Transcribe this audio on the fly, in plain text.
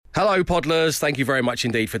Hello, Podlers. Thank you very much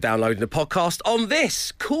indeed for downloading the podcast on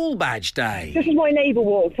this Cool Badge Day. Just as my neighbour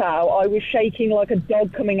walked out, I was shaking like a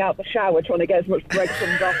dog coming out the shower trying to get as much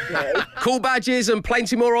breadcrumbs off me. Cool badges and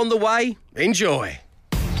plenty more on the way. Enjoy.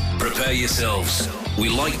 Prepare yourselves. We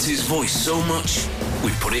liked his voice so much,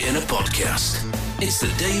 we put it in a podcast. It's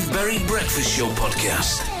the Dave Berry Breakfast Show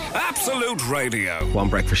podcast. Absolute Radio. One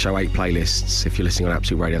Breakfast Show, 8 playlists. If you're listening on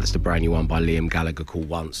Absolute Radio, that's the brand new one by Liam Gallagher called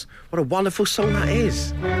Once. What a wonderful song that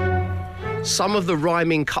is. Some of the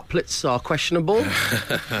rhyming couplets are questionable,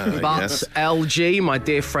 but yes. LG, my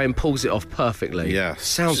dear friend, pulls it off perfectly. Yeah.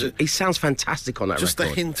 He sounds fantastic on that just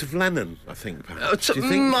record. Just a hint of Lennon, I think, perhaps. Do you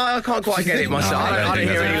think? I can't quite get it myself. I don't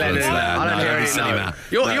hear any Lennon. I don't hear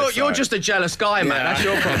any. You're just a jealous guy, man. That's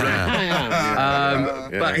your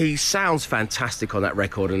problem. But he sounds fantastic on that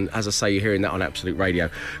record, and as I say, you're hearing that on Absolute Radio.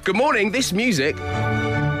 Good morning. This music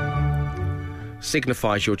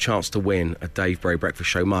signifies your chance to win a Dave Berry Breakfast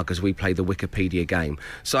Show mug as we play the Wikipedia game.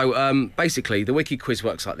 So basically, the Wiki quiz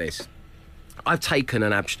works like this. I've taken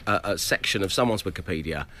a section of someone's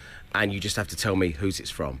Wikipedia, and you just have to tell me whose it's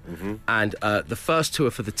from. Mm-hmm. And the first two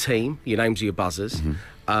are for the team. Your names are your buzzers.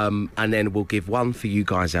 Mm-hmm. And then we'll give one for you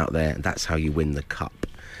guys out there, and that's how you win the cup.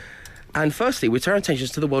 And firstly, we turn our attentions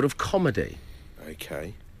to the world of comedy.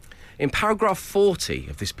 OK. In paragraph 40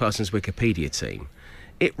 of this person's Wikipedia team,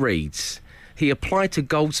 it reads... He applied to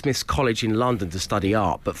Goldsmiths College in London to study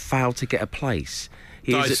art, but failed to get a place.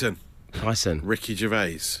 Dyson. Ricky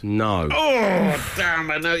Gervais. No. Oh,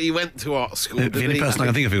 damn, I know he went to art school. The only person I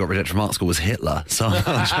can think of who got rejected from art school was Hitler. So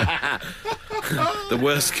the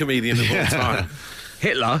worst comedian of all time.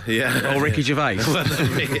 Hitler? Yeah. Or Ricky Gervais?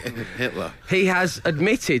 Hitler. He has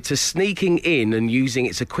admitted to sneaking in and using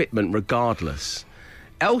its equipment regardless.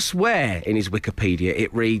 Elsewhere in his Wikipedia,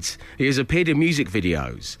 it reads, he has appeared in music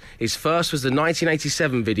videos. His first was the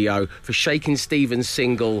 1987 video for Shakin' Stevens'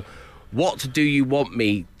 single, What Do You Want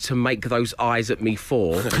Me to Make Those Eyes at Me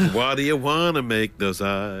For? What do you want to make those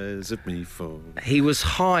eyes at me for? He was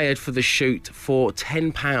hired for the shoot for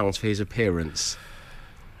 £10 for his appearance.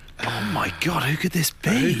 Oh, my God, who could this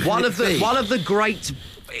be? One of the great...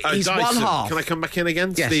 He's Dyson. one half. Can I come back in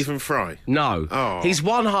again? Yes. Stephen Fry? No. Oh. He's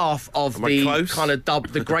one half of Am the I close? kind of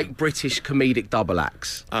the great British comedic double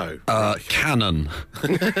acts. Oh. Right. Cannon.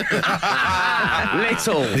 Little.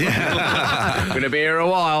 Yeah. Going to be here a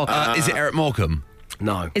while. Is it Eric Morecambe?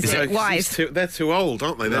 No. Is it Wise? They're too old,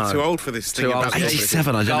 aren't they? They're too old for this thing. Too old. About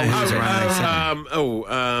 87, I don't know who's around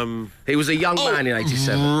 87. He was a young man in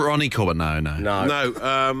 87. Ronnie Corbett,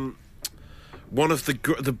 no. One of a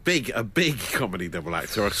big comedy double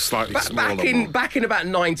actor, a slightly smaller one. Back in about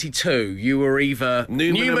 92, you were either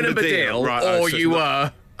Newman and Baddiel, right, or so you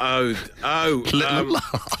were...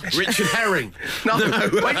 Richard Herring. No.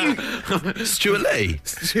 Stuart Lee.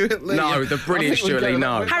 No, the brilliant Stuart Lee,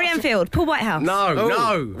 no. Harry Enfield, Paul Whitehouse.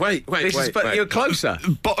 No. Wait. You're closer.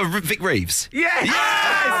 Vic Reeves. Yes!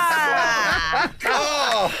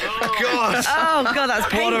 Oh, God. Oh, God, that's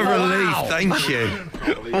painful. What a relief, thank you.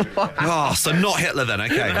 Oh, so not Hitler then,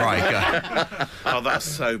 okay, right, go. Oh, that's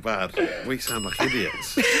so bad. We sound like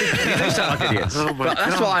idiots. You do sound like idiots. Oh, my God.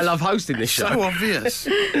 That's why I love hosting this show. So obvious.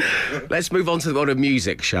 Let's move on to the world of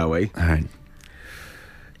music, shall we? All right.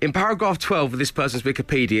 In paragraph 12 of this person's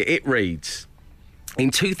Wikipedia, it reads,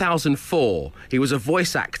 in 2004, he was a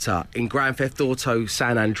voice actor in Grand Theft Auto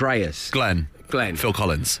San Andreas. Glenn. Phil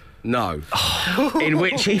Collins. No. In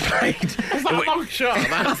which he played... In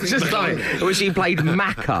which he played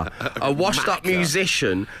Macca, a washed-up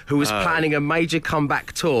musician who was planning a major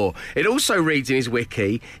comeback tour. It also reads in his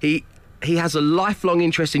wiki, he has a lifelong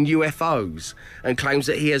interest in UFOs and claims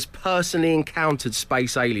that he has personally encountered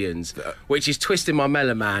space aliens, which is twisting my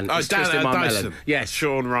melon, man. It's twisting my melon. Yes.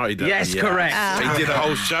 Sean Ryder. Yes, correct. He did a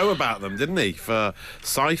whole show about them, didn't he? For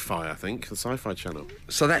Sci-Fi, I think, the Sci-Fi Channel.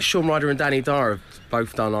 So that's Sean Ryder and Danny Dyer have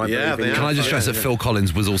both done, I believe. Can I just stress that Phil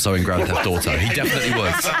Collins was also in Grand Theft Auto? He definitely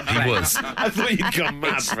was. He was. I thought you'd gone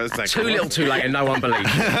mad for a second. Too little too late and no one believed.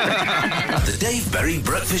 The Dave Berry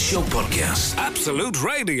Breakfast Show podcast. Absolute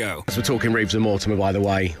Radio. As we're talking Reeves and Mortimer, by the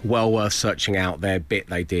way, well worth searching out their bit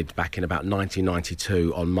they did back in about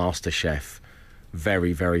 1992 on MasterChef.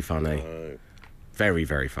 Very, very funny. Very,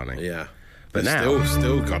 very funny. Yeah. But They've now...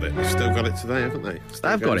 Still got it. Still got it today, haven't they?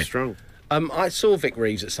 They've got it. Strong. I saw Vic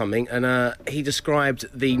Reeves at something, and he described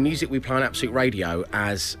the music we play on Absolute Radio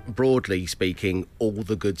as, broadly speaking, all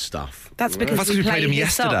the good stuff. That's because we played him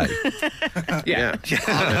yesterday. Yeah.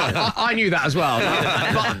 I knew that as well,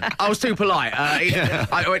 but I was too polite.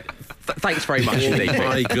 I went, thanks very much indeed. All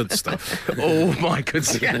my good stuff. All my good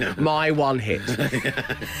stuff. My one hit.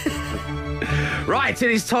 Right,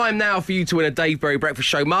 it is time now for you to win a Dave Berry Breakfast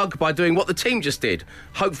Show mug by doing what the team just did,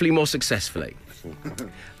 hopefully more successfully.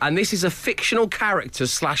 And this is a fictional character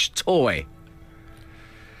 / toy.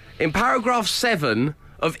 In paragraph 7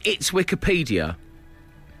 of its Wikipedia,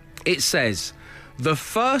 it says, the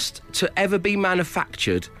first to ever be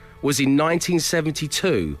manufactured was in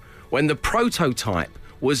 1972, when the prototype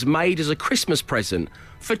was made as a Christmas present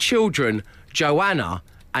for children Joanna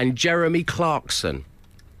and Jeremy Clarkson.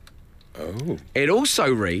 Oh. It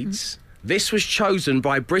also reads, this was chosen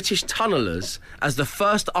by British tunnellers as the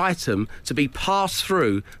first item to be passed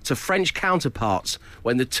through to French counterparts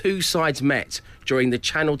when the two sides met during the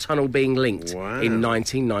Channel Tunnel being linked in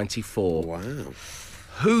 1994. Wow.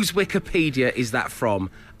 Whose Wikipedia is that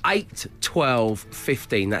from? 8, 12,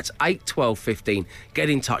 15. That's 8, 12, 15. Get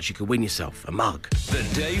in touch. You could win yourself a mug. The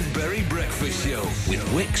Dave Berry Breakfast Show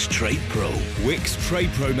with Wix Trade Pro. Wix Trade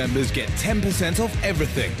Pro members get 10% off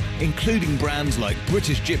everything, including brands like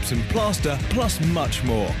British Gypsum Plaster, plus much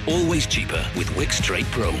more. Always cheaper with Wix Trade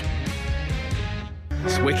Pro.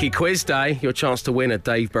 It's Wiki Quiz Day, your chance to win a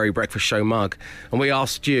Dave Berry Breakfast Show mug. And we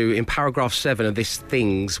asked you, in paragraph 7 of this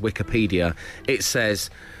thing's Wikipedia, it says,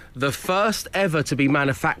 the first ever to be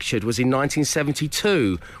manufactured was in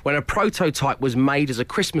 1972, when a prototype was made as a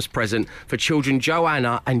Christmas present for children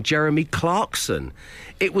Joanna and Jeremy Clarkson.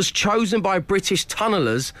 It was chosen by British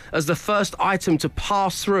tunnellers as the first item to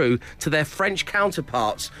pass through to their French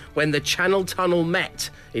counterparts when the Channel Tunnel met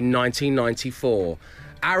in 1994.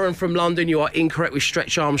 Aaron from London, you are incorrect with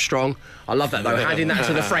Stretch Armstrong. I love that, though. Handing that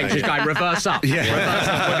to the French is going reverse up. Yeah. Reverse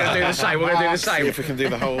up. We're going to do the same. We're going to do the same. See if we can do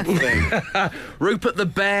the whole thing. Rupert the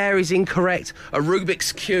Bear is incorrect. A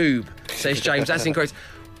Rubik's Cube, says James. That's incorrect.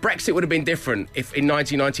 Brexit would have been different if in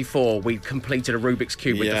 1994 we completed a Rubik's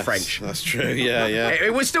Cube with the French. That's true, yeah.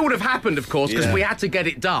 It still would have happened, of course, because we had to get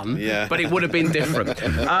it done, but it would have been different.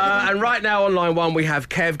 And right now on line 1 we have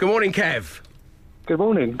Kev. Good morning, Kev. Good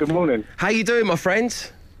morning. How you doing, my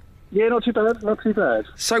friend? Yeah, not too bad.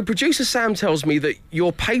 So producer Sam tells me that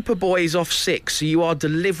your paper boy is off sick, so you are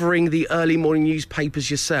delivering the early morning newspapers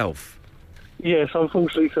yourself. Yes,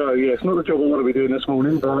 unfortunately so, yes. Not the job I want to be doing this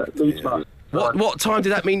morning, but needs must. What time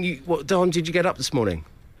did that mean? What time did you get up this morning?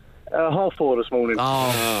 4:30 this morning.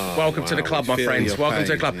 Welcome to the club, my friends. Welcome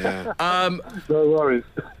to the club. Yeah. No worries.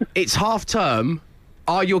 It's half term.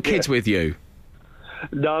 Are your kids with you?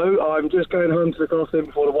 No, I'm just going home to look after them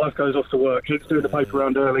before the wife goes off to work. She's doing the paper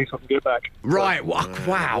round early so I can get back. Right,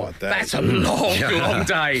 wow, that's a long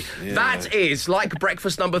day. Yeah. That is, like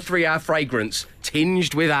breakfast number 3, our fragrance,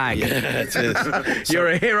 tinged with ag. Yeah, it is. You're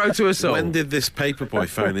a hero to us all. When did this paperboy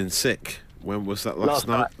phone in sick? When was that? Last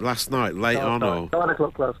night? Last night, late on, or? 9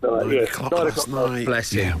 o'clock last night, 9 o'clock last night.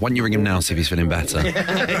 Bless you. Yeah, why don't you ring him now, see if he's feeling better?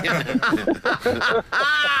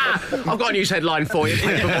 I've got a news headline for you,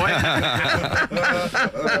 paperboy.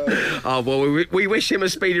 Oh, well, we wish him a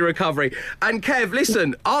speedy recovery. And Kev,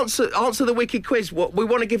 listen, answer the Wiki Quiz. We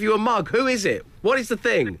want to give you a mug. Who is it? What is the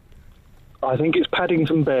thing? I think it's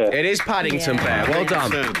Paddington Bear. It is Paddington Bear. Well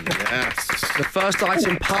done. Yes. The first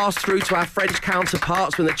item passed through to our French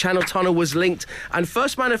counterparts when the Channel Tunnel was linked, and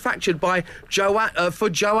first manufactured by for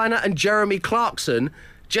Joanna and Jeremy Clarkson.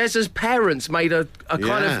 Jezza's parents made a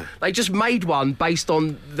kind of... They just made one based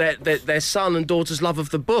on their son and daughter's love of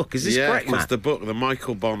the book. Is this correct, Matt? Yeah, because the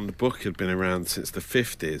Michael Bond book had been around since the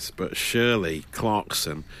 50s, but Shirley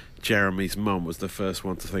Clarkson, Jeremy's mum, was the first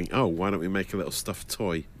one to think, oh, why don't we make a little stuffed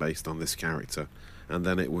toy based on this character? And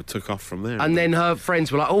then it took off from there. And then her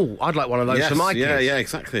friends were like, oh, I'd like one of those for my kids. Yeah,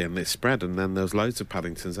 exactly. And it spread, and then there's loads of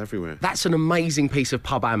Paddingtons everywhere. That's an amazing piece of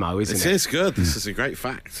pub ammo, isn't it? It is good. This is a great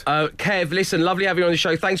fact. Kev, listen, lovely having you on the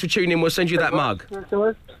show. Thanks for tuning in. We'll send you that mug. Thank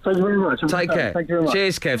you very much. Take care. Thank you very much.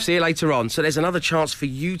 Cheers, Kev. See you later on. So there's another chance for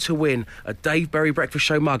you to win a Dave Berry Breakfast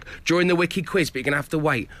Show mug during the Wiki Quiz, but you're going to have to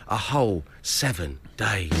wait a whole 7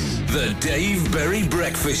 days. The Dave Berry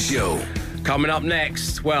Breakfast Show. Coming up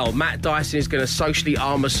next, well, Matt Dyson is going to socially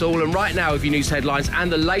arm us all. And right now, with your news headlines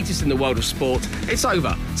and the latest in the world of sport, it's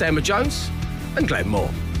over to Emma Jones and Glenn Moore.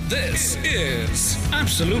 This is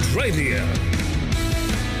Absolute Radio.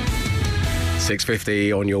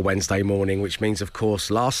 6:50 on your Wednesday morning, which means, of course,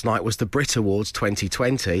 last night was the Brit Awards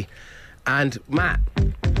 2020. And, Matt,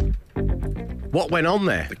 what went on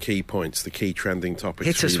there? The key points, the key trending topics.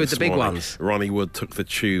 Hit us with the big ones. Ronnie Wood took the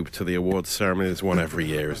tube to the awards ceremony. There's one every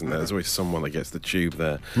year, isn't there? There's always someone that gets the tube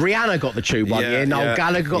there. Rihanna got the tube one year. Noel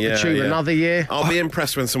Gallagher got the tube another year. I'll be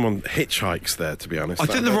impressed when someone hitchhikes there, to be honest. I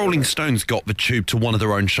think the Rolling Stones got the tube to one of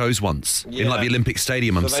their own shows once. In like the Olympic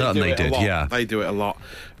Stadium, I'm certain they did. Yeah, they do it a lot.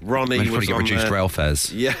 Ronnie Maybe was get on reduced there. rail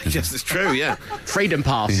fares. Yeah, yes, it's true, yeah. Freedom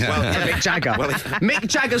Pass. Yeah. Well, Mick Jagger. Mick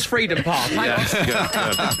Jagger's Freedom Pass.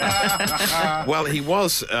 Good. Well, he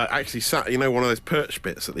was actually sat, one of those perch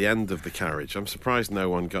bits at the end of the carriage. I'm surprised no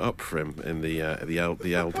one got up for him in the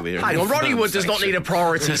elderly. Hang on, Ronnie Wood does not need a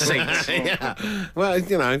priority seat. Yeah. Well,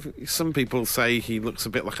 some people say he looks a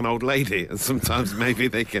bit like an old lady, and sometimes maybe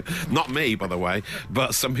they can. Not me, by the way,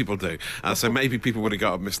 but some people do. So maybe people would have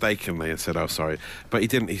got up mistakenly and said, "Oh, sorry," but he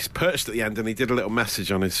didn't. He's perched at the end, and he did a little message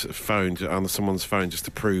on his phone, on someone's phone, just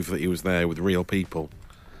to prove that he was there with real people.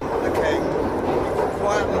 Okay,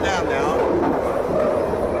 quieten down now.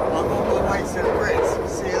 I'm on my way to the Brits.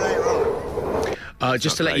 See you later on.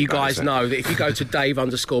 Just to let you guys know that if you go to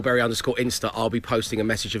Dave_Berry_Insta, I'll be posting a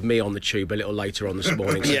message of me on the tube a little later on this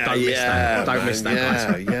morning. So don't miss that. Don't miss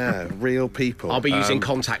that, guys. Yeah, real people. I'll be using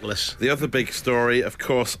contactless. The other big story, of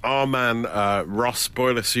course, our man Ross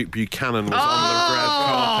Boiler Suit Buchanan was on the red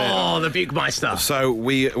carpet. Oh, the Bukemeister. So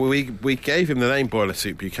we gave him the name Boiler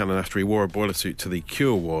Suit Buchanan after he wore a boiler suit to the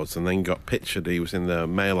Q Awards and then got pictured. He was in the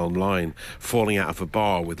Mail Online falling out of a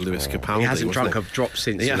bar with Lewis Capaldi. He hasn't drunk a drop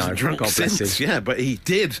since. He hasn't drunk God bless since, him. yeah, but he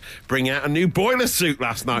did bring out a new boiler suit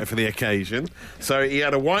last night for the occasion. So he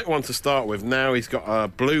had a white one to start with. Now he's got a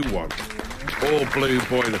blue one, all blue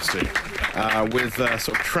boiler suit with sort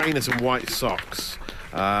of trainers and white socks.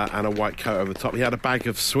 And a white coat over the top. He had a bag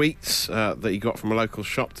of sweets that he got from a local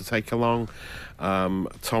shop to take along.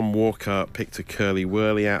 Tom Walker picked a curly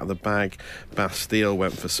Wurly out of the bag. Bastille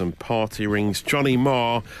went for some party rings. Johnny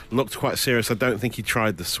Marr looked quite serious. I don't think he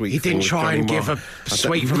tried the sweet. He didn't try and give a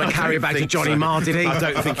sweet from a carrier bag to Johnny Marr, did he? I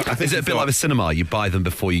don't think. Is it a bit like the cinema? You buy them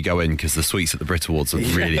before you go in because the sweets at the Brit Awards are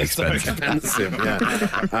really expensive. So expensive,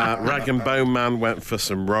 yeah. Rag and Bone Man went for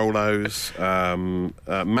some Rolos.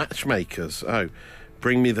 Matchmakers.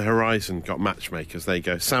 Bring Me the Horizon got Matchmakers. There you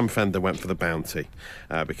go. Sam Fender went for the Bounty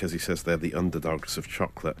because he says they're the underdogs of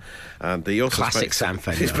chocolate. And he also Classic Sam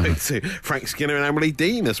Fender. He spoke to Frank Skinner and Emily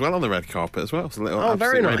Dean as well on the red carpet as well. It's a little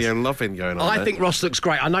very nice. radio loving going on. I think Ross looks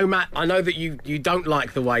great. I know, Matt. I know that you don't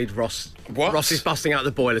like the way Ross is busting out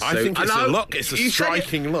the boiler suit. I think it's a look. It's a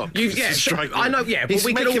striking look. I know. Yeah, but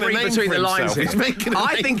we can all read between the lines.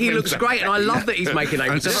 I think he looks great, and I love that he's making a name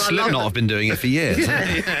for himself. Slipknot have been doing it for years. Yeah,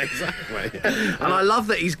 exactly. And I love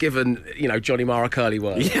that he's given Johnny Marr a curly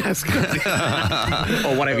word. Yes,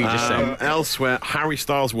 or whatever you just said. Elsewhere, Harry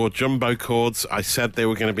Styles wore jumbo cords. I said they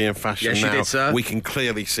were going to be in fashion. Yes, now you did, sir. We can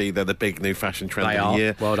clearly see they're the big new fashion trend They of are. the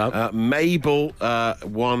year. Well done. Mabel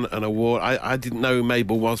won an award. I didn't know who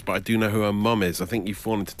Mabel was, but I do know who her mum is. I think you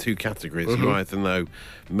fall into two categories. You either know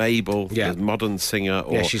Mabel, the modern singer,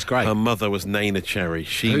 or she's great. her mother was Nana Cherry.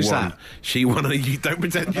 Who's won. that? She won. You don't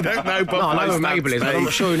pretend you don't know. No, I know who Mabel is, but I'm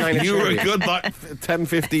not sure who Nana You were Cherry a is. good 10,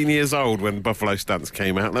 15 years old when Buffalo Stance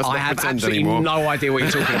came out. Let's I not have pretend absolutely anymore. no idea what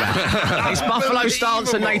you're talking about. Is Buffalo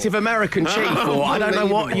Stance a Native American chief, or I don't know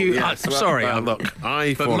what you... Yes, I'm sorry. look,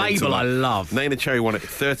 but Mabel I love. Nana Cherry won it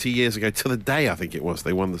 30 years ago to the day, I think it was.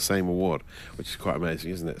 They won the same award, which is quite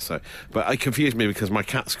amazing, isn't it? But it confused me because my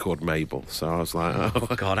cat's called Mabel, so I was like,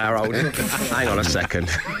 oh God, how old is it? Hang on a second.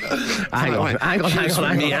 Hang on,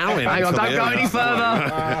 meowing don't go any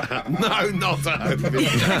further. No, not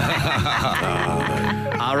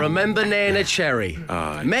I remember Nana Cherry.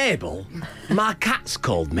 Mabel? My cat's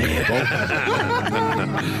called Mabel.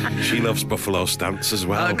 She loves Buffalo Stance as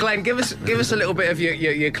well. Glenn, give us a little bit of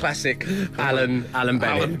your classic Alan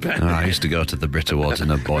Bennett. I used to go to the Brit Awards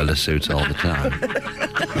in a boiler suit all the time.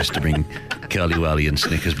 I used to bring curly Wurly and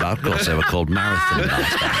Snickers, but of course they were called marathon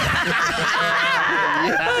bars back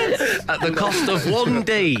At the cost of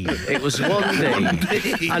 1D. It was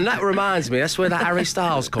 1D. And that reminds me, that's where that Harry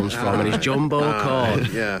Styles comes from and his jumbo cord.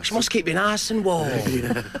 Yeah. She must keep me nice and warm.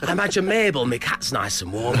 I imagine Mabel, my cat's nice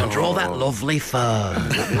and warm under all that lovely fur.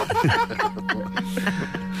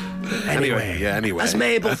 Anyway, has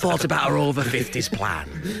Mabel thought about her over 50s plan?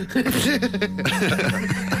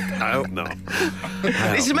 I hope not.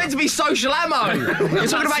 This is meant to be social ammo. You're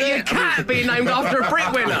talking about your cat being named after a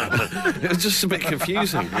Brit winner. It was just a bit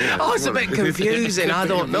confusing. Yeah. Oh, it's a bit confusing. I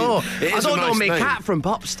don't know. It I is don't a know nice my name. cat from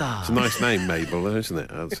Popstar. It's a nice name, Mabel, isn't it?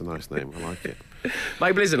 That's a nice name. I like it.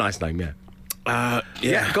 Mabel is a nice name, yeah.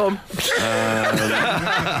 Yeah, go on.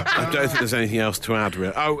 I don't think there's anything else to add,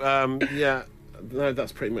 really. Yeah. No,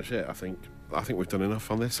 that's pretty much it, I think. I think we've done enough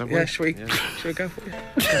on this, haven't we? Yeah, should we go for it?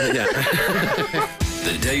 Yeah.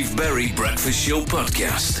 The Dave Berry Breakfast Show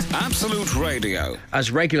Podcast. Absolute Radio. As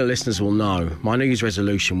regular listeners will know, my New Year's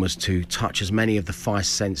resolution was to touch as many of the five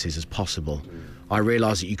senses as possible. I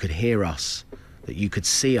realised that you could hear us, that you could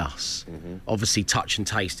see us. Obviously, touch and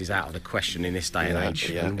taste is out of the question in this day and age,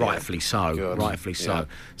 and rightfully so. Good. Rightfully so. Yeah.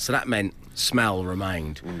 So that meant smell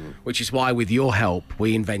remained, which is why, with your help,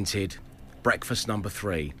 we invented breakfast number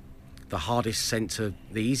 3. The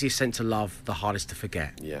easiest scent to love, the hardest to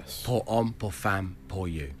forget. Yes. Pour homme, pour femme, pour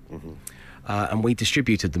you. And we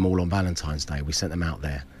distributed them all on Valentine's Day. We sent them out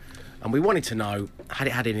there. And we wanted to know, had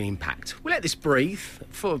it had any impact? We let this breathe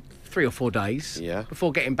for 3 or 4 days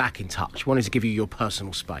before getting back in touch. We wanted to give you your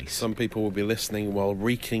personal space. Some people will be listening while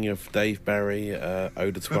reeking of Dave Berry eau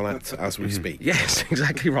de toilette as we speak. Yes,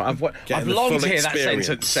 exactly right. I've longed to hear that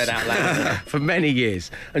sentence said out loud for many years.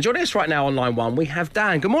 And joining us right now on line 1, we have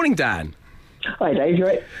Dan. Good morning, Dan. Hi, Dave. You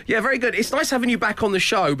right? Yeah, very good. It's nice having you back on the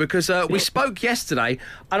show because we spoke yesterday,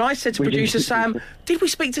 and I said to producer Sam, "Did we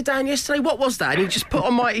speak to Dan yesterday? What was that?" And he just put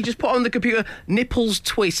on the computer, "Nipples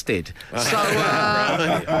twisted." So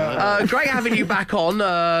great having you back on,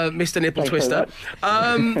 Mr. Nipple Twister.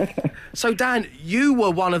 So Dan, you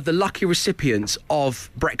were one of the lucky recipients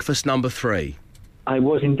of breakfast number 3. I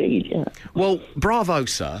was indeed. Yeah. Well, bravo,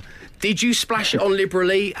 sir. Did you splash it on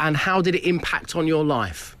liberally, and how did it impact on your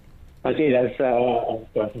life? I did, as I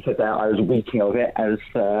said, I was reeking of it as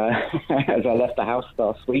as I left the house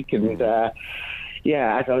last week, and as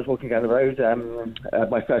I was walking down the road,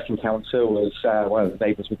 my first encounter was one of the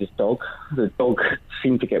neighbours with his dog. The dog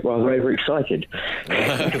seemed to get rather overexcited.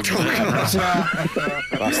 That's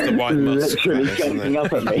the white musk. Literally jumping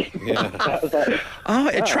up at me.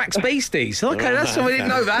 It attracts beasties. Okay, that's we didn't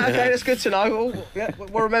know that. Okay, that's good to know.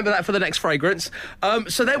 We'll remember that for the next fragrance.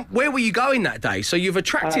 So then, where were you going that day? So you've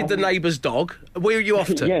attracted the neighbour's dog. Where are you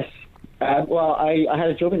off to? Yes. Well, I had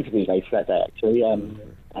a job interview later that day, actually.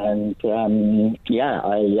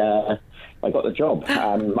 I got the job.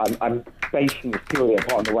 I'm basing this purely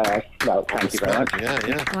upon the way I smell. Thank you very much.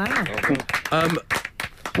 Wow.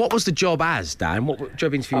 What was the job as, Dan? What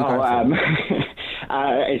job interview were you going for?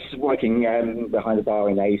 It's working behind the bar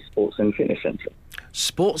in a sports and fitness centre.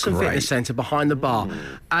 Sports and fitness centre behind the bar.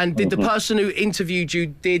 And did the person who interviewed you,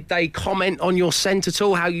 did they comment on your scent at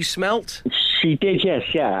all, how you smelt? She did, yes,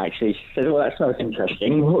 actually. She said, "Oh, that smells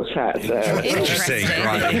interesting. What's that?" Interesting,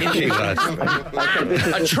 right.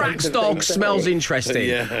 Attracts dog, smells interesting.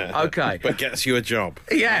 Yeah. Okay. But gets you a job.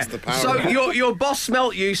 Yeah. That's the power. So your boss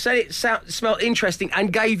smelt you, said it smelled interesting,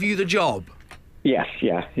 and gave you the job. Yes,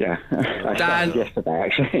 I Dan, yesterday,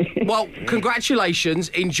 actually. Well, congratulations.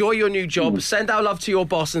 Enjoy your new job. Send our love to your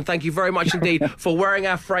boss, and thank you very much indeed for wearing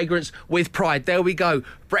our fragrance with pride. There we go.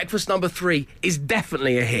 Breakfast number 3 is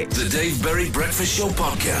definitely a hit. The Dave Berry Breakfast Show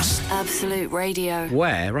podcast. Absolute Radio.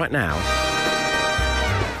 Where, right now,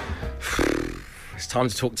 it's time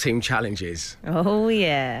to talk team challenges. Oh,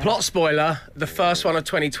 yeah. Plot spoiler, the first one of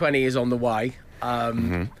 2020 is on the way.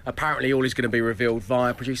 Apparently all is going to be revealed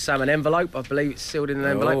via producer Sam, an envelope. I believe it's sealed in an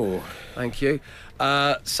envelope. Thank you.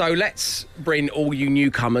 So let's bring all you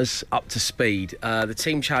newcomers up to speed. The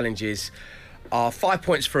team challenges are 5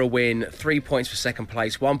 points for a win, 3 points for second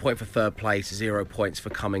place, 1 point for third place, 0 points for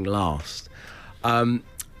coming last. And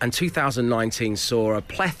 2019 saw a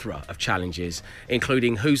plethora of challenges,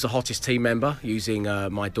 including Who's the Hottest Team Member, using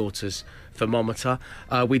my daughter's thermometer.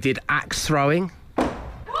 We did axe throwing.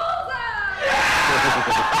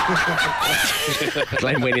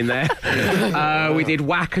 Glenn winning there. We did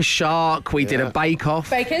Whack a Shark. We did a Bake Off.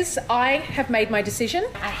 Bakers, I have made my decision.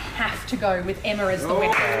 I have to go with Emma as the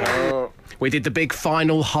winner. We did the big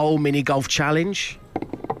final hole mini golf challenge.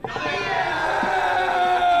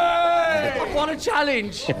 What a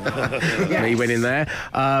challenge! Me winning there.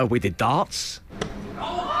 We did darts.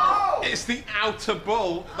 It's the outer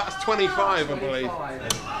bull. That's 25, I believe.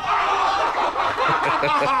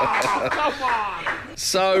 Come on!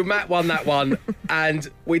 So Matt won that one, and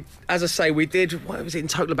we, as I say, we did, what was it in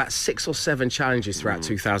total, about 6 or 7 challenges throughout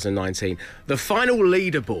 2019. The final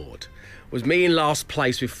leaderboard was me in last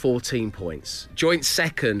place with 14 points. Joint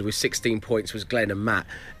second with 16 points was Glenn and Matt.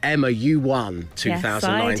 Emma, you won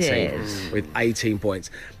 2019 with 18 points.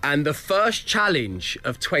 And the first challenge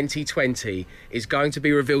of 2020 is going to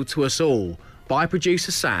be revealed to us all by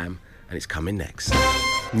producer Sam, and it's coming next.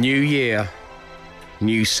 New year,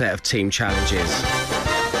 new set of team challenges.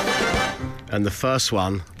 And the first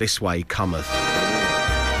one, this way cometh.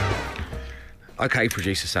 OK,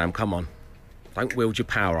 producer Sam, come on. Don't wield your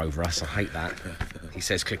power over us. I hate that. He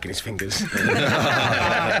says, clicking his fingers.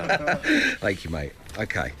 Thank you, mate.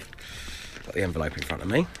 OK. Got the envelope in front of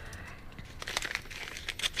me.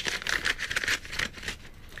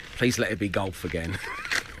 Please let it be golf again.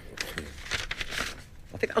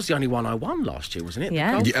 I think that was the only one I won last year, wasn't it?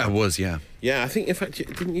 Yeah. Yeah, it was, yeah. Yeah, I think, in fact,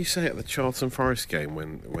 didn't you say at the Charlton Forest game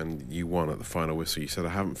when you won at the final whistle, you said, I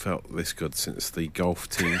haven't felt this good since the golf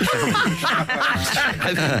team challenge.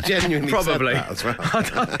 I think you genuinely probably said that as well.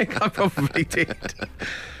 I think I probably did.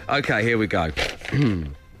 Okay, here we go.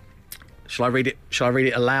 Shall I read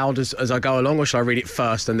it aloud as I go along, or shall I read it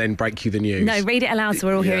first and then break you the news? No, read it aloud so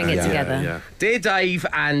we're all hearing it together. Yeah. Dear Dave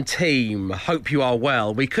and team, hope you are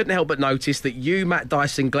well. We couldn't help but notice that you, Matt,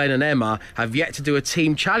 Dyson, Glenn and Emma have yet to do a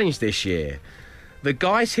team challenge this year. The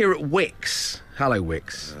guys here at Wix, hello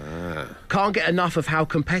Wix, can't get enough of how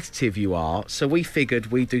competitive you are, so we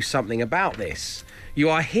figured we'd do something about this. You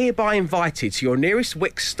are hereby invited to your nearest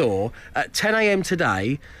Wix store at 10 a.m.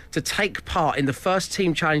 today to take part in the first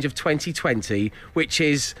team challenge of 2020, which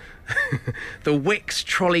is the Wix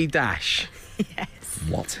Trolley Dash. Yes.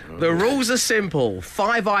 What? The rules are simple.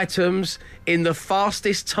 5 items in the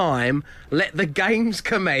fastest time. Let the games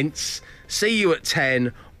commence. See you at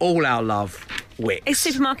 10. All our love, Wix. It's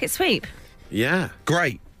supermarket sweep. Yeah.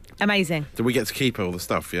 Great. Amazing. Do we get to keep all the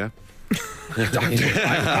stuff, yeah?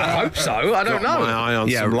 I hope so. I don't Got know. my eye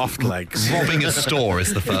on some loft legs. Robbing a store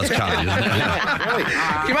is the first challenge, isn't it?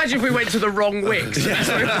 Can you imagine if we went to the wrong Wix?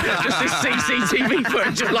 Just this CCTV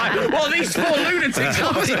footage of like, what are these 4 lunatics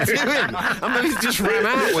up to? And then he just ran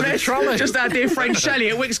out with a trolley. Just our dear friend Shelley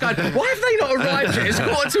at Wix going, why have they not arrived yet? It's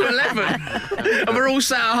 11:15. And we're all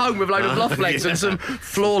sat at home with a load of loft legs and some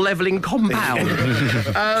floor levelling compound.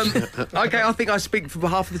 Okay, I think I speak for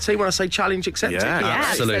behalf of the team when I say challenge accepted. Yeah,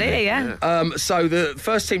 Absolutely, yeah. So the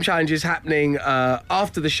first team challenge is happening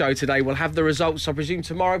after the show today. We'll have the results, I presume,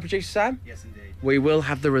 tomorrow, Producer Sam? Yes, indeed. We will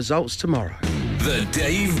have the results tomorrow. The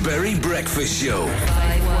Dave Berry Breakfast Show.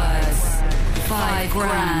 5 words, 5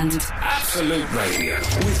 grand. Absolute Radio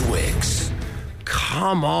with Wix.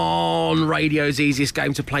 Come on, radio's easiest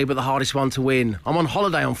game to play but the hardest one to win. I'm on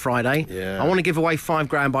holiday on Friday. Yeah. I want to give away 5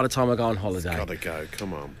 grand by the time I go on holiday. Gotta go,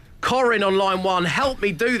 come on. Corin on line 1, help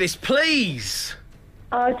me do this, please.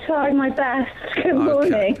 I'll try my best. Good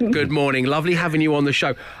morning. Good morning. Lovely having you on the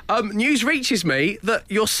show. News reaches me that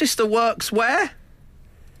your sister works where?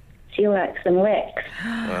 She works in Wix.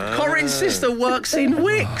 Corin's sister works in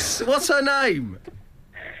Wix. What's her name?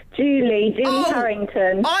 Julie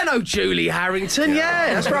Harrington. I know Julie Harrington,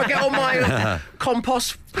 yeah. That's where I get all my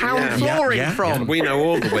compost pound flooring from. We know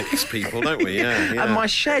all the Wix people, don't we? Yeah. And my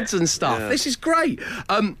sheds and stuff. Yeah. This is great.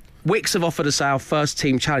 Wix have offered us our first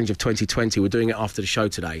team challenge of 2020. We're doing it after the show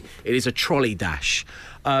today. It is a trolley dash.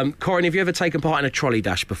 Corin, have you ever taken part in a trolley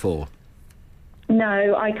dash before?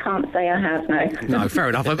 No, I can't say I have, no. No, fair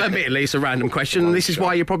enough. Admittedly, it's a random question, and this is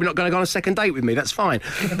why you're probably not going to go on a second date with me. That's fine.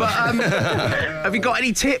 But have you got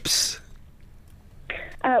any tips?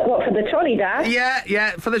 What, for the trolley dash?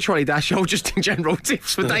 Yeah, for the trolley dash, or just in general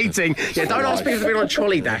tips for dating. Yeah, don't ask people to be on a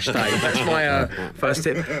trolley dash, Dave. That's my first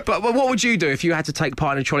tip. But what would you do if you had to take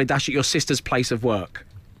part in a trolley dash at your sister's place of work?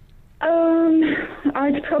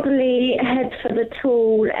 I'd probably head for the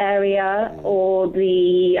tall area, or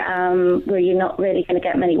the where you're not really going to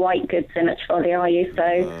get many white goods in a trolley, are you?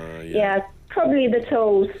 So, yeah, probably the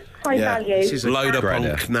tools. High value. Load up on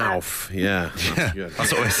Knauf. Yeah.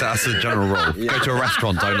 That's what that's the general rule. Go to a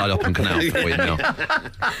restaurant, don't load up on Knauf before you know.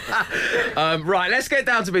 Right, let's get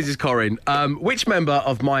down to business, Corin. Which member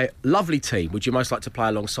of my lovely team would you most like to play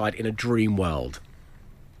alongside in a dream world?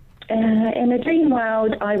 In a dream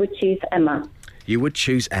world, I would choose Emma. You would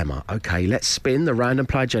choose Emma. OK, let's spin the random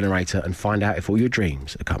player generator and find out if all your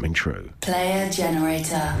dreams are coming true. Player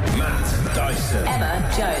generator. Matt Dyson. Emma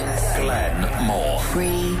Jones. Glenn Moore.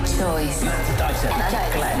 Free choice. Matt Dyson. Emma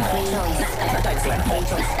Jones. Glenn Free choice. Emma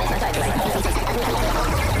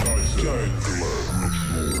Jones. Glenn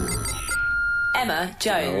Moore. Emma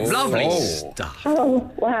Jones. Lovely stuff.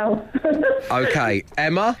 Oh, wow. OK,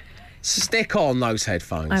 Emma, stick on those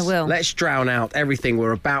headphones. I will. Let's drown out everything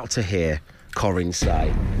we're about to hear Corin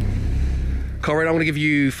say. Corin, I'm going to give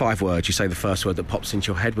you 5 words. You say the first word that pops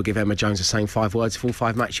into your head. We'll give Emma Jones the same 5 words. If all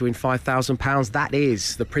 5 match, you win £5,000. That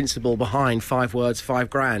is the principle behind 5 words, 5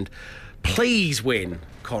 grand. Please win,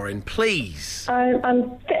 Corin, please.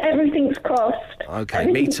 Everything's crossed.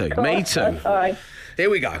 OK, me too. That's fine. Here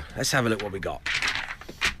we go. Let's have a look what we got.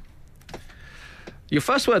 Your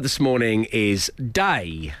first word this morning is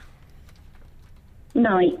day.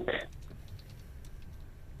 Night.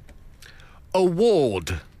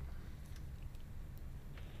 Award.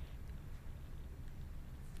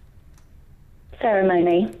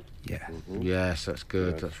 Ceremony. Yeah. Yes, that's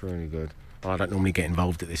good. That's really good. I don't normally get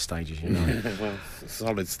involved at this stage, as you know. Well,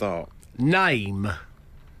 solid start. Name.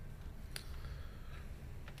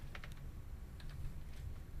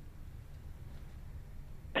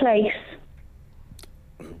 Place.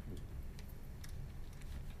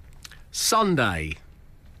 Sunday.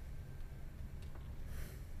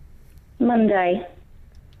 Monday.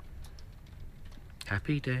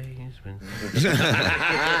 Happy days when...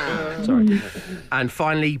 Sorry. And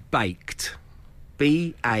finally, baked.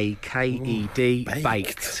 B-A-K-E-D,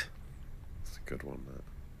 baked. That's a good one, that.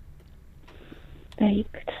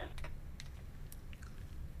 Baked.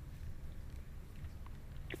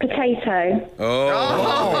 Potato.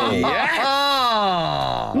 Oh, yes!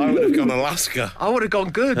 I would have gone Alaska. I would have gone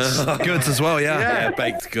goods. Goods as well, yeah. Yeah,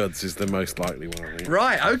 baked goods is the most likely one, I think.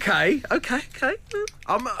 Right, okay. Baked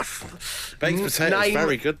potato is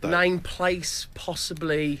very good, though. Name, place,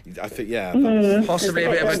 possibly. I think, yeah. Possibly a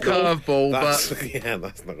bit of a curveball, but... Yeah,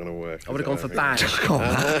 that's not going to work. I would have gone for badge. Well,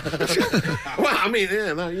 I mean,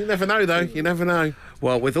 yeah, no, you never know, though. You never know.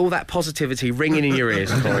 Well, with all that positivity ringing in your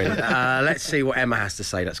ears, Corinne, let's see what Emma has to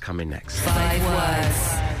say. That's coming next. 5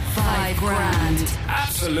 words, 5 grand.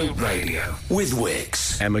 Absolute Radio with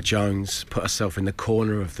Wix. Emma Jones put herself in the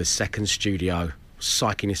corner of the second studio,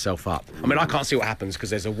 psyching herself up. I mean, I can't see what happens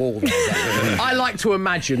because there's a wall there. I like to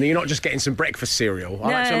imagine that you're not just getting some breakfast cereal. I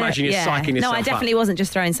like to imagine you're psyching yourself up. No, I definitely wasn't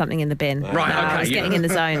just throwing something in the bin. Right, no, okay. I was getting in the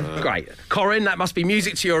zone. Great. Corinne, that must be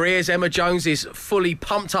music to your ears. Emma Jones is fully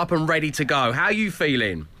pumped up and ready to go. How are you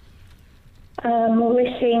feeling?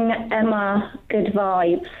 Wishing Emma good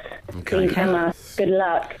vibes. Okay. Please, Emma, good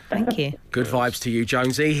luck. Thank you. Good vibes to you,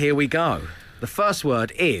 Jonesy. Here we go. The first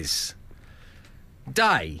word is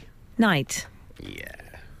day. Night.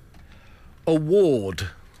 Yeah. Award.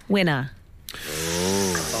 Winner.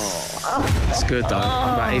 Oh. That's good, though.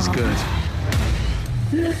 That is good.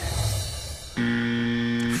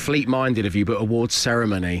 Fleet-minded of you, but awards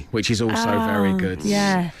ceremony, which is also very good.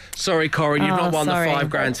 Yeah. Sorry, Corinne, you've not won the $5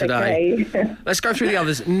 grand today. Okay. Let's go through the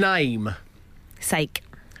others. Name. Sake.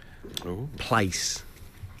 Ooh. Place.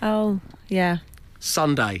 Oh, yeah.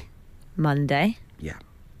 Sunday. Monday. Yeah.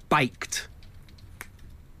 Baked.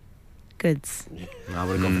 Goods. No, I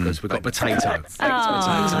would have gone for goods. We've got potato. Oh,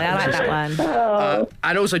 I like that one.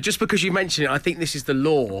 And also, just because you mentioned it, I think this is the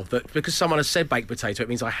law that because someone has said baked potato, it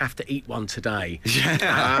means I have to eat one today.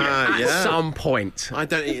 At some point. I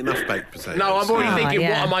don't eat enough baked potatoes. No, I'm already thinking,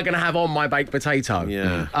 what am I going to have on my baked potato?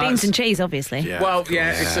 Yeah. Beans and cheese, obviously. Yeah, well,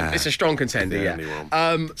 yeah, it's a strong contender,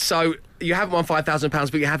 yeah. So you haven't won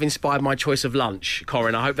 £5,000, but you have inspired my choice of lunch,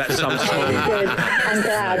 Corinne. I hope that's some small I'm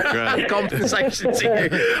glad. compensation to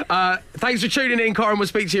you. Thanks for tuning in, Corinne. We'll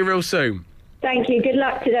speak to you real soon. Thank you. Good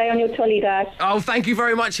luck today on your trolley dash. Oh, thank you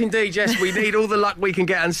very much indeed, Jess. We need all the luck we can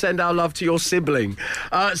get and send our love to your sibling.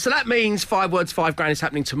 So that means 5 words, 5 grand is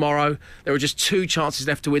happening tomorrow. There are just 2 chances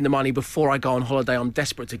left to win the money before I go on holiday. I'm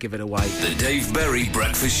desperate to give it away. The Dave Berry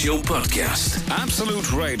Breakfast Show Podcast.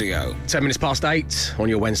 Absolute Radio. 10 minutes past 8 on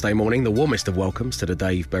your Wednesday morning. The warmest of welcomes to the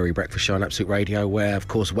Dave Berry Breakfast Show on Absolute Radio, where, of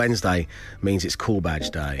course, Wednesday means it's Cool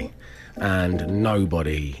Badge Day. And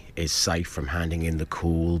nobody is safe from handing in the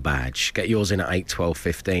cool badge. Get yours in at 8, 12,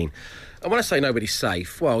 15. And when I say nobody's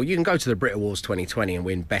safe, well, you can go to the Brit Awards 2020 and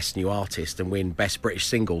win Best New Artist and win Best British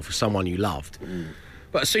Single for someone you loved.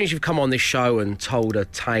 But as soon as you've come on this show and told a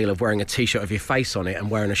tale of wearing a T-shirt with your face on it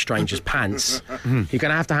and wearing a stranger's pants, you're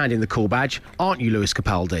going to have to hand in the cool badge, aren't you, Lewis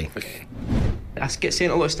Capaldi? I get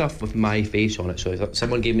sent a lot of stuff with my face on it. So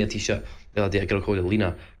someone gave me a T-shirt the other day, a girl called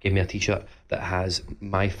Alina gave me a T-shirt that has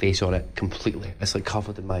my face on it completely. It's like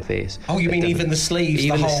covered in my face. Oh, you mean even the sleeves?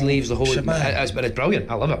 Even the sleeves, the whole... shebang. It's brilliant.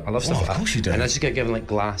 I love it. I love stuff like that. Of course you do. And I just get given like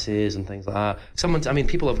glasses and things like that.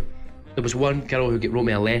 People have... There was one girl who wrote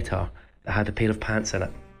me a letter that had a pair of pants in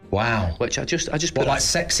it. Wow. Which I just What, put... like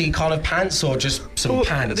sexy kind of pants or just some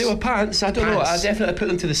pants? They were pants. I don't know. I definitely put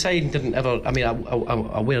them to the side and didn't ever... I mean,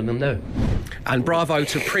 I wear them now. And bravo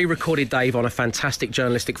to pre-recorded Dave on a fantastic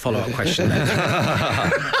journalistic follow-up question there.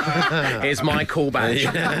 Here's my call badge.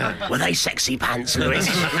 Were they sexy pants, Lewis?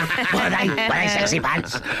 Were they sexy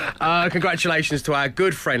pants? Congratulations to our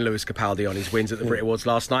good friend Lewis Capaldi on his wins at the Brit Awards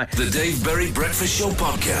last night. The Dave Berry Breakfast Show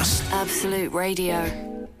Podcast. Absolute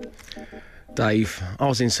Radio. Dave, I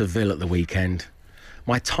was in Seville at the weekend.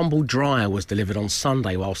 My tumble dryer was delivered on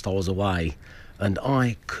Sunday whilst I was away, and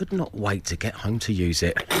I could not wait to get home to use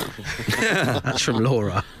it. That's from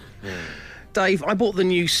Laura. Dave, I bought the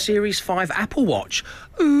new Series 5 Apple Watch.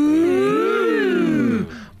 Ooh!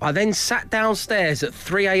 I then sat downstairs at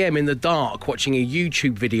 3 a.m. in the dark watching a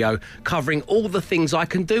YouTube video covering all the things I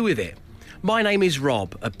can do with it. My name is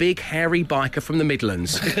Rob, a big, hairy biker from the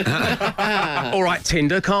Midlands. All right,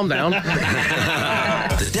 Tinder, calm down.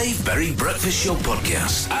 The Dave Berry Breakfast Show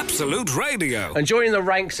Podcast. Absolute Radio. And joining the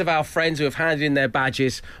ranks of our friends who have handed in their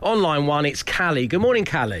badges, on line 1, it's Callie. Good morning,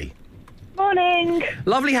 Callie. Morning.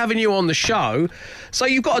 Lovely having you on the show. So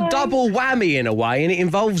you've got a double whammy in a way, and it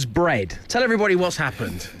involves bread. Tell everybody what's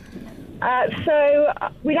happened. So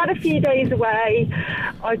we'd had a few days away.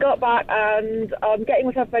 I got back and I'm getting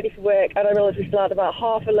myself ready for work, and I realised we still had about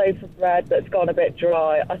half a loaf of bread that's gone a bit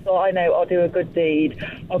dry. I thought, I know, I'll do a good deed.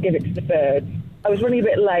 I'll give it to the birds. I was running a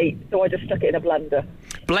bit late, so I just stuck it in a blender.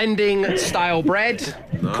 Blending stale bread.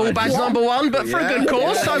 Cool badge number 1, but for a good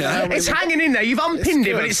cause. So it's hanging in there. You've unpinned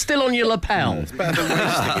it, but it's still on your lapel. It's better than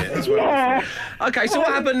wasting it as well. Yeah. Okay, so what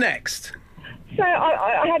happened next? So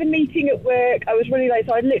I had a meeting at work. I was really late,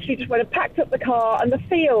 so I literally just went and packed up the car, and the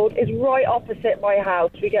field is right opposite my house.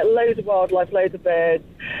 We get loads of wildlife, loads of birds.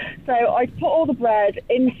 So I put all the bread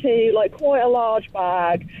into like quite a large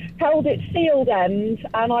bag, held it sealed end,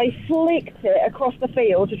 and I flicked it across the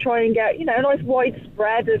field to try and get, a nice wide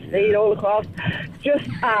spread of seed all across, just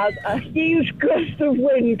as a huge gust of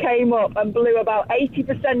wind came up and blew about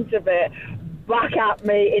 80% of it back at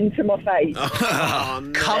me into my face. Oh,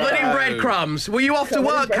 no. Covered in breadcrumbs. Were you off to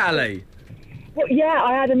work, Callie? Well, yeah,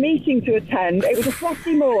 I had a meeting to attend. It was a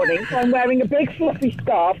frosty morning, so I'm wearing a big fluffy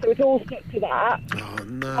scarf, so it's all stuck to that. Oh,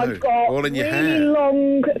 no. I've got all in your really hair.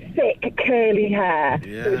 long, thick, curly hair.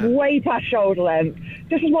 Yeah. It was way past shoulder length.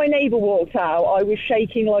 Just as my neighbour walked out, I was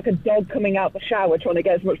shaking like a dog coming out the shower, trying to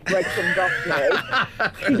get as much breadcrumbs off me.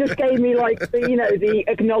 She just gave me, the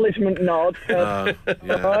acknowledgement nod. Right?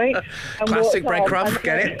 And Classic walked breadcrumb, off.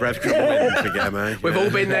 get it? Breadcrumb wins again, eh? We've all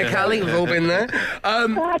been there, Callie. We've all been there. I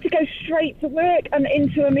had to go straight to work and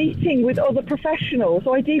into a meeting with other professionals.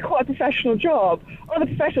 So I do quite a professional job. Other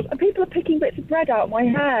professionals, and people are picking bits of bread out of my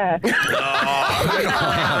hair.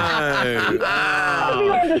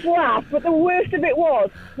 Everyone just laughed, but the worst of it was,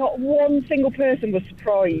 not one single person was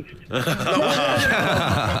surprised.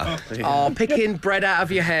 Picking bread out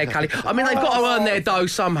of your hair, Callie. I mean, they've got to earn their dough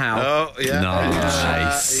somehow. Oh, yeah.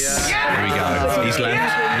 Nice. Here we go. He's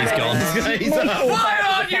left. He's gone. Why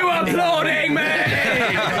aren't you applauding me?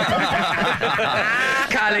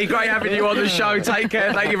 Callie, great having you on the show. Take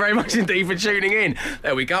care. Thank you very much indeed for tuning in.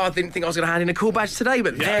 There we go. I didn't think I was going to hand in a cool badge today,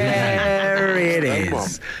 but there it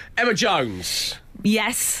is. Emma Jones.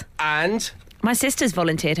 Yes. And my sister's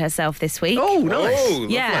volunteered herself this week. Oh, nice. Oh,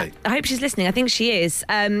 yeah, lovely. I hope she's listening. I think she is.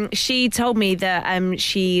 She told me that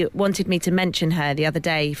she wanted me to mention her the other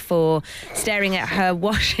day for staring at her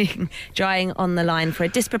washing drying on the line for a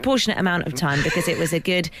disproportionate amount of time because it was a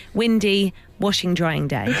good, windy, washing, drying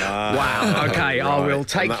day. Wow. Okay, I will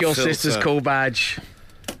take your sister's cool badge.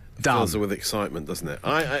 Fills her with excitement, doesn't it?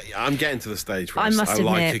 I'm getting to the stage where I must admit,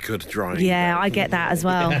 like a good drying. Yeah, I get that as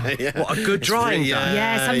well. Yeah. What a good drying day.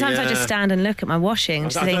 Yeah, sometimes I just stand and look at my washing.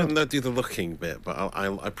 Just I think, don't do the looking bit, but I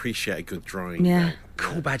appreciate a good drying. yeah.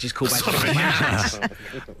 Cool badges, cool badges.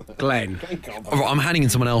 Glenn. All right, I'm handing in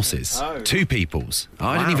someone else's. Two people's.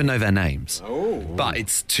 I don't even know their names. Oh. But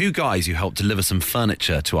it's two guys who helped deliver some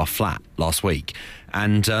furniture to our flat last week.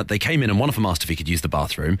 And they came in and one of them asked if he could use the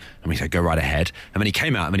bathroom. And we said, go right ahead. And then he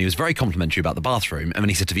came out and then he was very complimentary about the bathroom. And then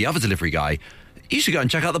he said to the other delivery guy, you should go and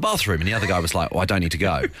check out the bathroom. And the other guy was like, I don't need to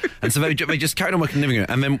go. And so they just carried on working in the living room.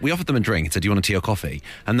 And then we offered them a drink and said, do you want a tea or coffee?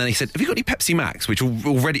 And then he said, have you got any Pepsi Max? Which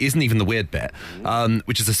already isn't even the weird bit,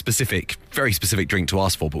 which is a very specific drink to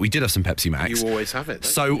ask for. But we did have some Pepsi Max. You always have it.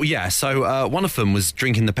 So, yeah. So one of them was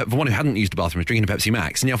drinking the one who hadn't used the bathroom was drinking the Pepsi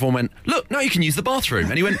Max. And the other one went, look, now you can use the bathroom.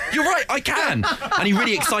 And he went, you're right, I can. And he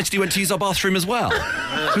really excited he went to use our bathroom as well.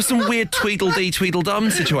 There was some weird Tweedledee,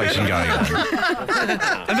 Tweedledum situation going on.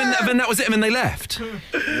 and then that was it. And then they left.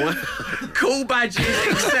 Cool badges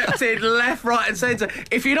accepted left, right and centre.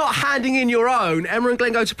 If you're not handing in your own, Emma and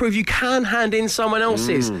Glenn go to prove you can hand in someone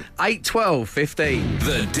else's. 8, 12, 15.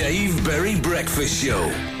 The Dave Berry Breakfast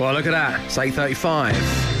Show. Well, look at that. It's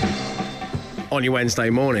 8:35 on your Wednesday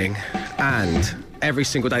morning. And every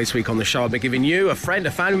single day this week on the show, I've been giving you, a friend,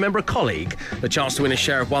 a family member, a colleague, the chance to win a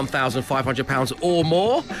share of £1,500 or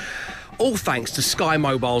more. All thanks to Sky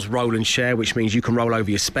Mobile's Roll and Share, which means you can roll over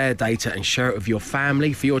your spare data and share it with your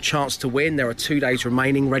family. For your chance to win, there are 2 days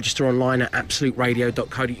remaining. Register online at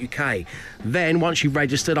absoluteradio.co.uk. Then, once you've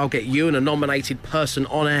registered, I'll get you and a nominated person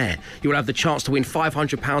on air. You will have the chance to win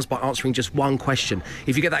 £500 by answering just one question.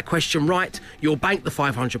 If you get that question right, you'll bank the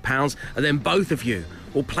 £500, and then both of you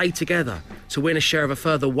will play together to win a share of a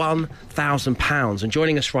further £1,000. And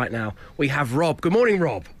joining us right now, we have Rob. Good morning,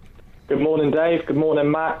 Rob. Good morning, Dave. Good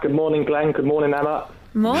morning, Matt. Good morning, Glenn. Good morning, Emma.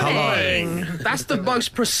 Morning. That's the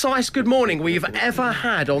most precise good morning we've ever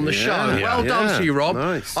had on the show. Well done to you, Rob.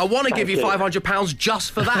 Nice. I want to give you Thank you. £500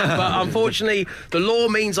 just for that, but unfortunately, the law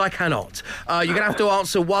means I cannot. You're going to have to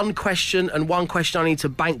answer one question, and one question I need to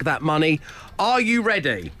bank that money. Are you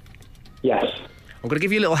ready? Yes. I'm going to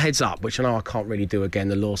give you a little heads up, which I know I can't really do again.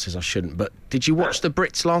 The law says I shouldn't, but did you watch the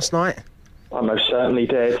Brits last night? I most certainly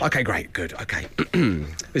did. Okay, great, good, okay.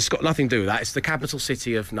 It's got nothing to do with that. It's the capital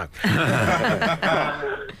city of... No.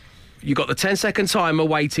 You've got the 10-second timer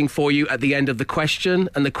waiting for you at the end of the question.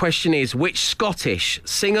 And the question is, which Scottish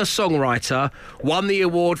singer-songwriter won the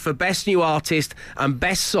award for Best New Artist and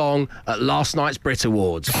Best Song at last night's Brit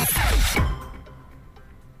Awards?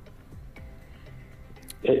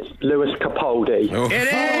 It's Lewis Capaldi. Oh. It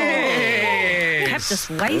is! Kept us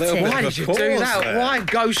waiting. Why did you do that? There. Why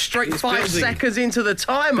go straight 5 seconds into the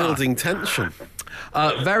timer? Building tension.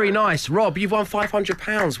 Very nice. Rob, you've won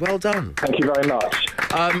 £500. Well done. Thank you very much.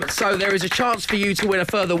 So there is a chance for you to win a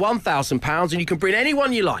further £1,000 and you can bring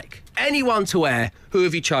anyone you like. Anyone to air. Who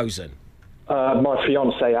have you chosen? My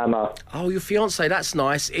fiancée, Emma. Oh, your fiancée, that's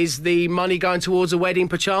nice. Is the money going towards a wedding,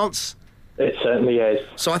 perchance? It certainly is.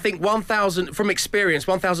 So I think from experience,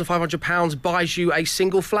 £1,500 buys you a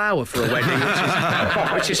single flower for a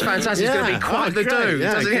wedding, which is fantastic. It's going to be quite the do.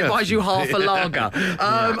 Yeah, Doesn't it? It buys you half a lager.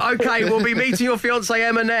 OK, we'll be meeting your fiancée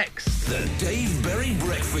Emma next. The Dave Berry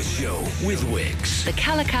Breakfast Show with Wix. The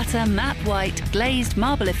Calacatta Matte White Glazed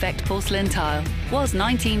Marble Effect Porcelain Tile was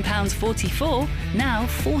 £19.44, now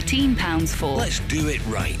 £14.04. Let's do it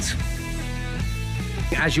right.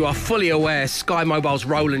 As you are fully aware, Sky Mobile's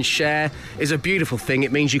Roll and Share is a beautiful thing.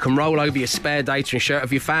 It means you can roll over your spare data and share it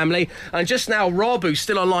with your family. And just now, Rob, who's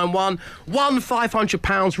still on line one, won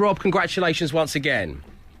 £500. Rob, congratulations once again.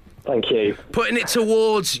 Thank you. Putting it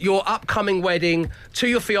towards your upcoming wedding to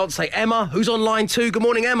your fiancée, Emma, who's on line two. Good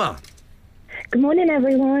morning, Emma. Good morning,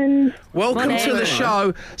 everyone. Welcome Morning. to the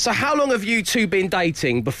show. So how long have you two been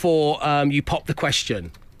dating before you popped the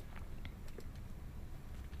question?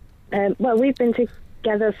 Well, we've been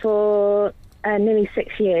together for nearly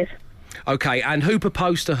 6 years. OK, and who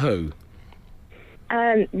proposed to who?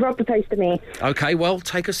 Rob proposed to me. OK, well,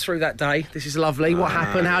 take us through that day. This is lovely. What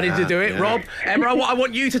happened? How did you do it? Rob, Emma, I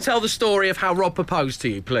want you to tell the story of how Rob proposed to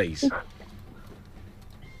you, please.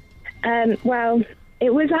 Well,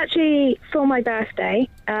 it was actually for my birthday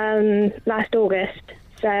last August.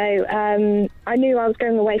 So I knew I was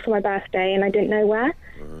going away for my birthday and I didn't know where.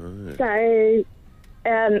 So,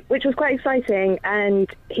 which was quite exciting. And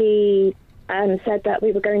he said that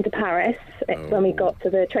we were going to Paris when we got to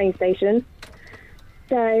the train station.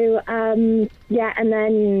 So, yeah, and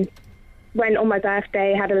then went on my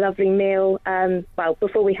birthday, had a lovely meal. Well,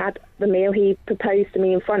 before we had the meal, he proposed to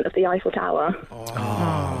me in front of the Eiffel Tower.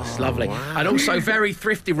 Oh, it's lovely. Wow. And also very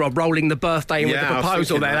thrifty, Rob, rolling the birthday in with the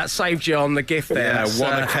proposal there. That saved you on the gift there. Yeah,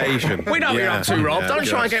 one occasion. We know what you're up to, Rob. Don't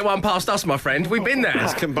try and get one past us, my friend. We've been there.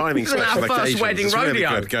 It's combining This isn't special our first occasions. wedding It's rodeo.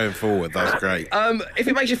 really good going forward. That's great. If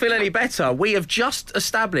it makes you feel any better, we have just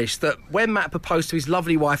established that when Matt proposed to his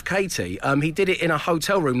lovely wife, Katie, he did it in a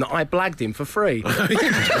hotel room that I blagged him for free.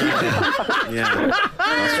 Yeah,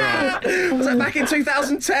 that's right. Was that back in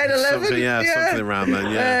 2010, 11? Something around then,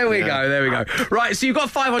 yeah. There we go. Right, so you've got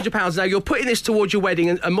 £500 now. You're putting this towards your wedding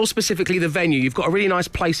and more specifically the venue. You've got a really nice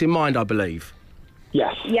place in mind, I believe.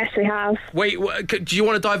 Yes. Yes, we have. Wait, do you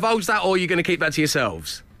want to divulge that or are you going to keep that to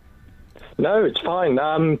yourselves? No, it's fine.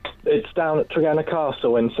 It's down at Tregenna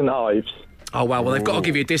Castle in St Ives. Oh, wow. Well, they've got to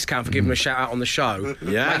give you a discount for giving them a shout-out on the show.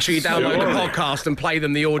 Yeah. Make sure you download the podcast and play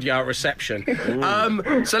them the audio at reception.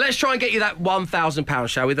 So let's try and get you that £1,000,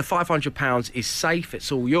 shall we? The £500 is safe.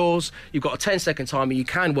 It's all yours. You've got a 10-second timer. You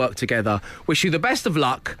can work together. Wish you the best of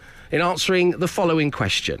luck in answering the following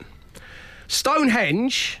question.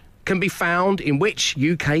 Stonehenge can be found in which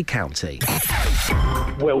UK county?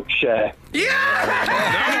 Wiltshire.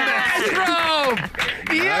 Yes, Rob!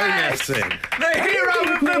 Yes! No The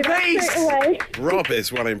hero of the piece! Rob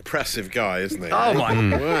is one impressive guy, isn't he? Oh, my.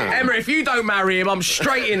 Wow. Emma, if you don't marry him, I'm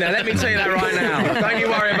straight in there. Let me tell you that right now. Don't you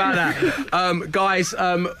worry about that. Guys,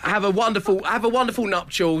 have a wonderful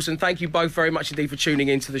nuptials, and thank you both very much indeed for tuning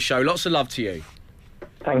into the show. Lots of love to you.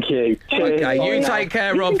 Thank you. Cheers. Okay, you take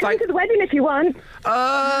care, Rob. You can come to the wedding if you want.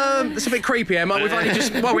 It's a bit creepy, Emma. We've only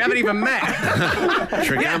we haven't even met.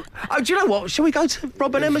 Yeah. Oh, do you know what? Shall we go to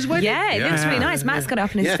Rob and Emma's wedding? Yeah, it looks really nice. Matt's got it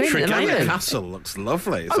up in his screen at the Tregenna moment. Castle looks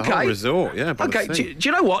lovely. It's a whole resort. Yeah. by the Okay. sea. Do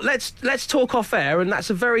you know what? Let's talk off air, and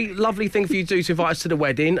that's a very lovely thing for you to do to invite us to the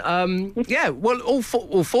wedding. Yeah. Well, all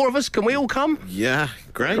four of us. Can we all come? Yeah.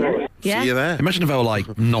 Great. Yeah. See you there. Imagine if they were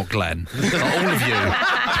like, not Glenn. Like, all of you.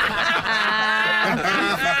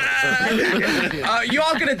 You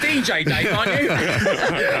are going to DJ, Dave, aren't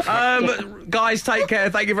you? Guys, take care.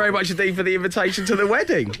 Thank you very much indeed for the invitation to the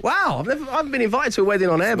wedding. Wow, I haven't been invited to a wedding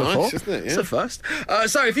on air before. Nice, isn't it? Yeah. It's the first.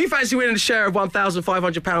 So if you fancy winning a share of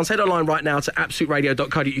 £1,500, head online right now to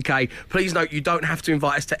absoluteradio.co.uk. Please note you don't have to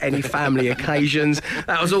invite us to any family occasions.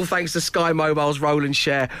 That was all thanks to Sky Mobile's Roll and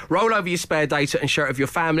Share. Roll over your spare data and share it with your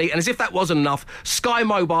family. And as if that wasn't enough, Sky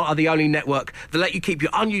Mobile are the only network that let you keep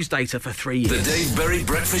your unused data for 3 years. The Dave Berry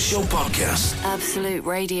Breakfast Show podcast. Absolute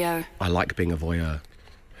Radio. I like being a voyeur.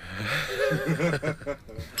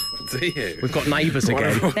 Do you? We've got neighbours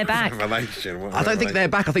again. They're back. I don't think they're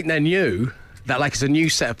back. I think they're new. That like it's a new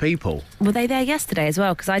set of people. Were they there yesterday as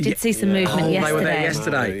well? Because I did see some movement yesterday. They were there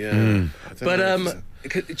yesterday. But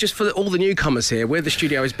just for all the newcomers here, the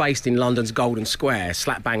studio is based in London's Golden Square,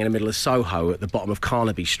 slap bang in the middle of Soho at the bottom of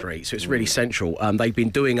Carnaby Street, so it's really central. They've been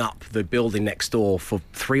doing up the building next door for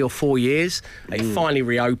 3 or 4 years. They finally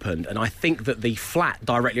reopened, and I think that the flat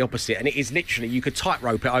directly opposite, and it is literally, you could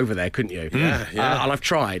tightrope it over there, couldn't you? Yeah. And I've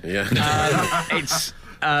tried. Yeah. It's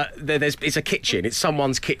a kitchen. It's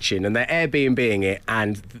someone's kitchen, and they're Airbnb-ing it,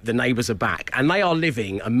 and the neighbours are back, and they are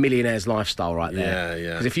living a millionaire's lifestyle right there.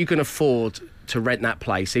 Yeah. Because if you can afford to rent that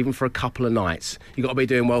place, even for a couple of nights, you've got to be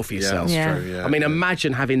doing well for yourself. Yeah, that's true. Yeah, I mean,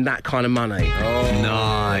 imagine having that kind of money. Oh,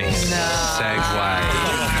 nice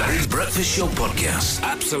segue. Barry Breakfast Show podcast.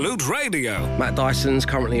 Absolute Radio. Matt Dyson's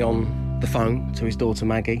currently on the phone to his daughter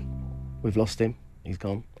Maggie. We've lost him. He's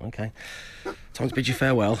gone. Okay. Time to bid you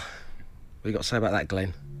farewell. What you got to say about that,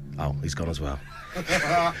 Glenn? Oh, he's gone as well.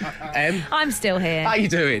 I'm still here. How you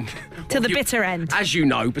doing? Till the bitter end. As you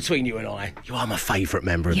know, between you and I, you are my favourite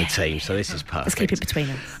member of the team, so this is perfect. Let's keep it between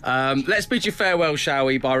us. Let's bid you farewell, shall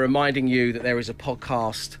we, by reminding you that there is a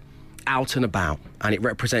podcast out and about, and it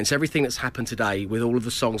represents everything that's happened today with all of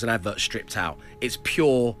the songs and adverts stripped out. It's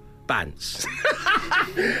pure bants.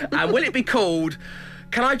 And will it be called,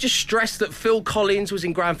 can I just stress that Phil Collins was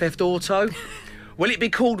in Grand Theft Auto? Will it be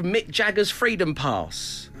called Mick Jagger's Freedom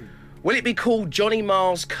Pass? Will it be called Johnny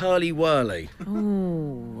Marr's Curly Wurly?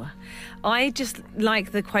 Ooh. I just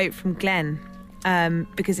like the quote from Glenn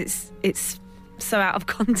because it's so out of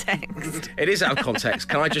context. It is out of context.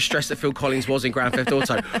 Can I just stress that Phil Collins was in Grand Theft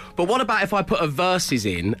Auto? But what about if I put a verses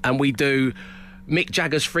in and we do Mick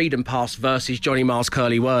Jagger's Freedom Pass versus Johnny Marr's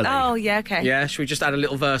Curly Wurly? Oh, yeah, okay. Yeah, should we just add a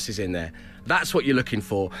little verses in there? That's what you're looking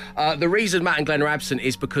for. The reason Matt and Glenn are absent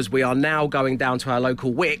is because we are now going down to our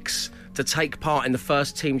local Wicks to take part in the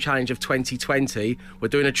first team challenge of 2020. We're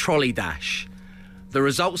doing a trolley dash, the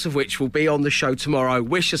results of which will be on the show tomorrow.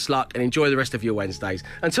 Wish us luck and enjoy the rest of your Wednesdays.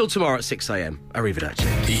 Until tomorrow at 6 a.m. Arrivederci.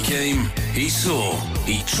 He came, he saw,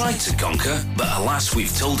 he tried to conquer, but alas,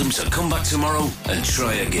 we've told him to come back tomorrow and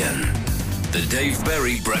try again. The Dave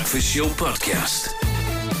Berry Breakfast Show podcast.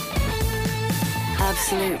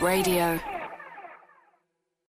 Absolute Radio.